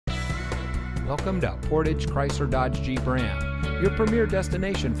Welcome to Portage Chrysler Dodge Jeep Ram, your premier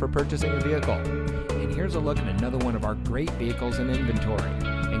destination for purchasing a vehicle. And here's a look at another one of our great vehicles in inventory,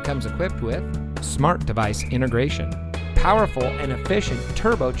 and comes equipped with smart device integration, powerful and efficient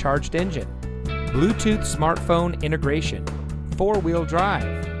turbocharged engine, Bluetooth smartphone integration, four-wheel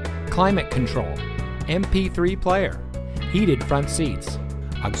drive, climate control, MP3 player, heated front seats,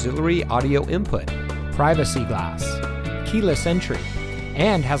 auxiliary audio input, privacy glass, keyless entry,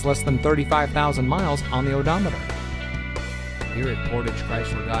 and has less than 35,000 miles on the odometer. Here at Portage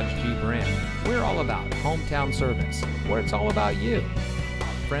Chrysler Dodge Jeep Ram, we're all about hometown service, where it's all about you. Our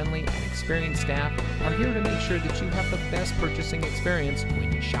friendly and experienced staff are here to make sure that you have the best purchasing experience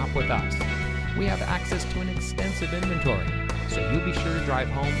when you shop with us. We have access to an extensive inventory, so you'll be sure to drive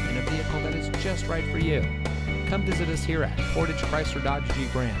home in a vehicle that is just right for you. Come visit us here at Portage Chrysler Dodge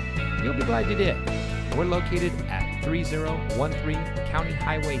Jeep Ram. You'll be glad you did. We're located at 3013 County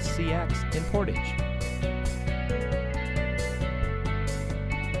Highway CX in Portage.